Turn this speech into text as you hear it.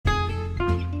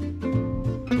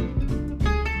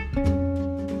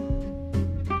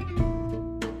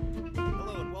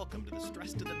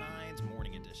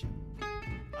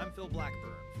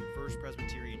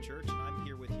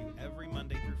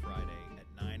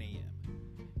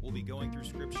we'll be going through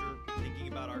Scripture, thinking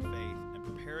about our faith, and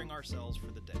preparing ourselves for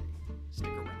the day. Stick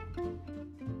around.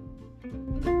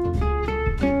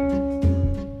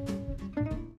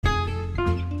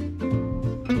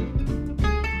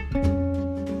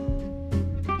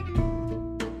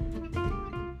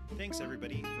 Thanks,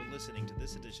 everybody, for listening to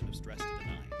this edition of Stress to the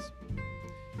Nines.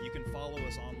 You can follow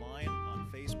us online on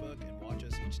Facebook and watch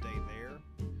us each day there,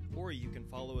 or you can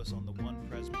follow us on the One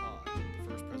Pres Pod,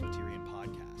 the First Presbyterian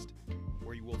podcast,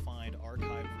 where you will find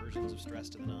archived versions of Stress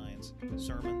to the Nines,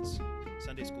 sermons,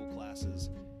 Sunday school classes,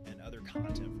 and other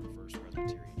content from First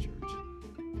Presbyterian Church.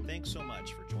 Thanks so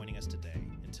much for joining us today.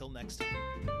 Until next time,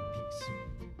 peace.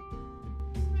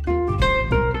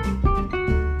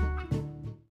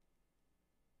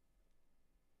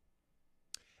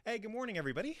 Hey, good morning,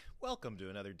 everybody. Welcome to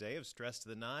another day of Stress to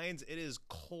the Nines. It is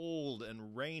cold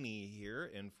and rainy here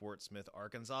in Fort Smith,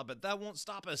 Arkansas, but that won't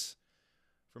stop us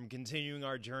from continuing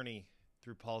our journey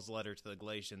through Paul's letter to the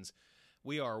Galatians.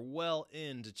 We are well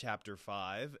into chapter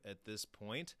 5 at this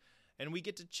point, and we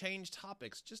get to change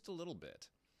topics just a little bit.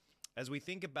 As we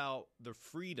think about the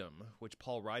freedom which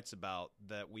Paul writes about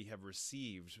that we have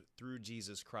received through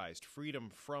Jesus Christ,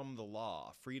 freedom from the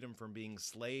law, freedom from being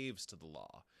slaves to the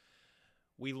law,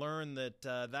 we learn that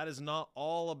that is not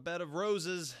all a bed of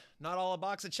roses, not all a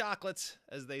box of chocolates,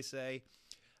 as they say.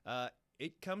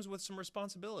 It comes with some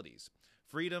responsibilities.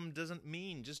 Freedom doesn't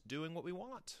mean just doing what we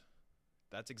want.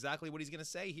 That's exactly what he's going to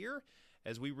say here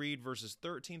as we read verses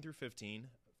 13 through 15,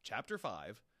 chapter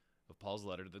 5 of Paul's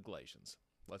letter to the Galatians.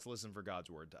 Let's listen for God's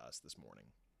word to us this morning.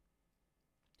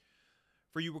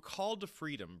 For you were called to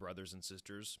freedom, brothers and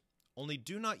sisters, only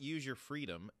do not use your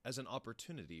freedom as an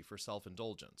opportunity for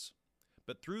self-indulgence,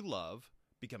 but through love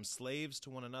become slaves to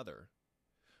one another.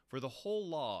 For the whole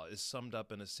law is summed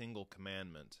up in a single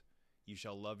commandment: you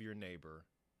shall love your neighbor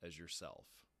as yourself.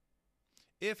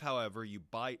 If, however, you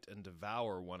bite and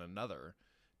devour one another,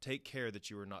 take care that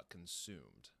you are not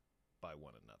consumed by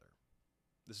one another.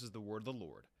 This is the word of the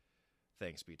Lord.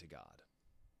 Thanks be to God.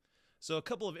 So a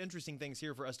couple of interesting things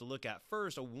here for us to look at.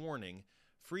 First, a warning.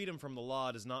 Freedom from the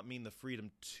law does not mean the freedom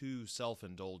to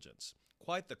self-indulgence.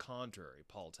 Quite the contrary,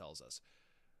 Paul tells us.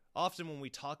 Often when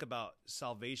we talk about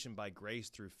salvation by grace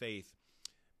through faith,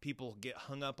 people get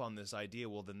hung up on this idea,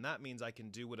 well, then that means I can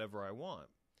do whatever I want.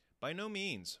 By no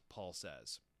means, Paul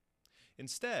says.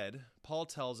 Instead, Paul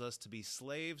tells us to be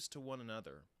slaves to one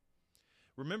another.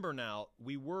 Remember now,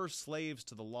 we were slaves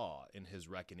to the law in his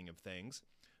reckoning of things,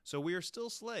 so we are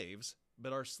still slaves,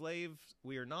 but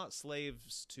we are not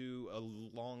slaves to a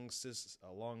long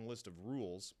list of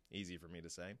rules, easy for me to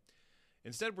say.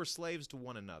 Instead, we're slaves to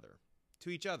one another,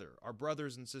 to each other, our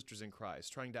brothers and sisters in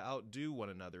Christ, trying to outdo one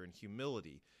another in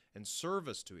humility and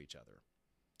service to each other.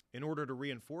 In order to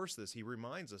reinforce this, he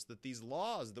reminds us that these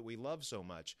laws that we love so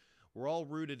much were all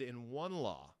rooted in one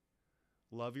law: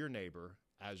 love your neighbor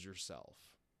as yourself.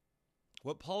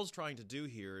 What Paul's trying to do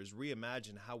here is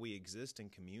reimagine how we exist in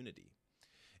community.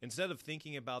 Instead of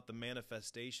thinking about the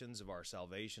manifestations of our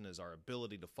salvation as our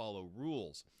ability to follow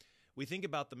rules, we think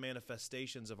about the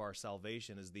manifestations of our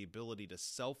salvation as the ability to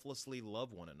selflessly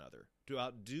love one another, to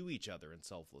outdo each other in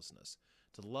selflessness,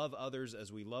 to love others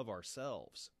as we love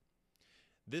ourselves.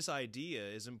 This idea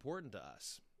is important to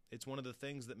us. It's one of the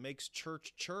things that makes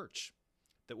church church,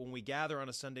 that when we gather on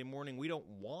a Sunday morning, we don't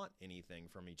want anything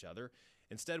from each other.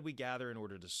 Instead, we gather in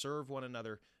order to serve one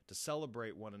another, to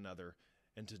celebrate one another,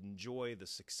 and to enjoy the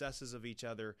successes of each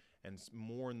other and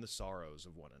mourn the sorrows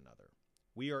of one another.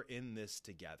 We are in this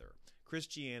together.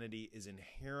 Christianity is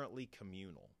inherently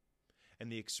communal,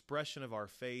 and the expression of our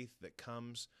faith that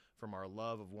comes from our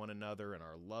love of one another and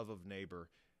our love of neighbor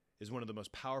is one of the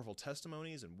most powerful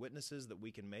testimonies and witnesses that we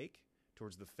can make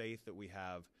towards the faith that we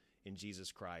have in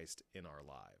Jesus Christ in our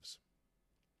lives.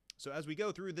 So as we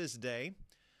go through this day,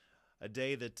 a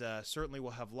day that certainly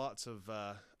will have lots of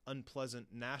unpleasant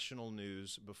national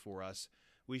news before us,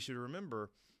 we should remember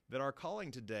that our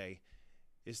calling today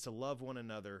is to love one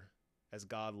another as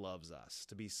God loves us,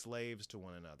 to be slaves to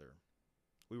one another.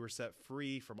 We were set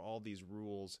free from all these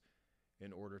rules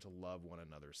in order to love one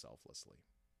another selflessly.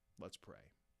 Let's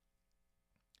pray.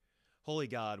 Holy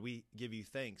God, we give you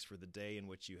thanks for the day in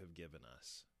which you have given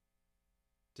us.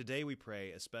 Today we pray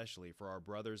especially for our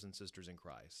brothers and sisters in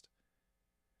Christ.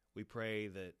 We pray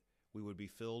that we would be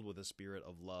filled with a spirit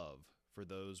of love for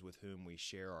those with whom we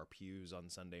share our pews on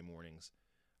Sunday mornings,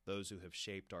 those who have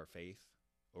shaped our faith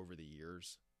over the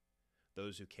years,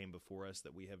 those who came before us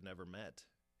that we have never met,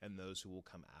 and those who will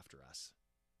come after us.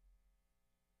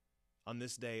 On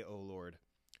this day, O Lord,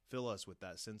 fill us with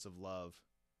that sense of love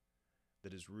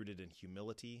that is rooted in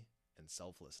humility and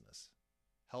selflessness.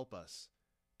 Help us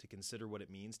to consider what it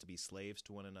means to be slaves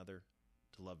to one another,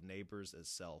 to love neighbors as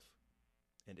self,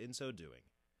 and in so doing,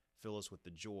 fill us with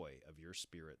the joy of your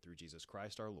Spirit through Jesus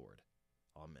Christ our Lord.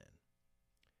 Amen.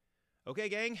 Okay,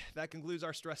 gang, that concludes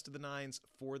our Stress to the Nines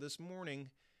for this morning.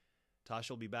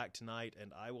 Tasha will be back tonight,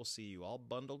 and I will see you all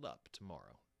bundled up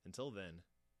tomorrow. Until then,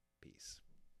 peace.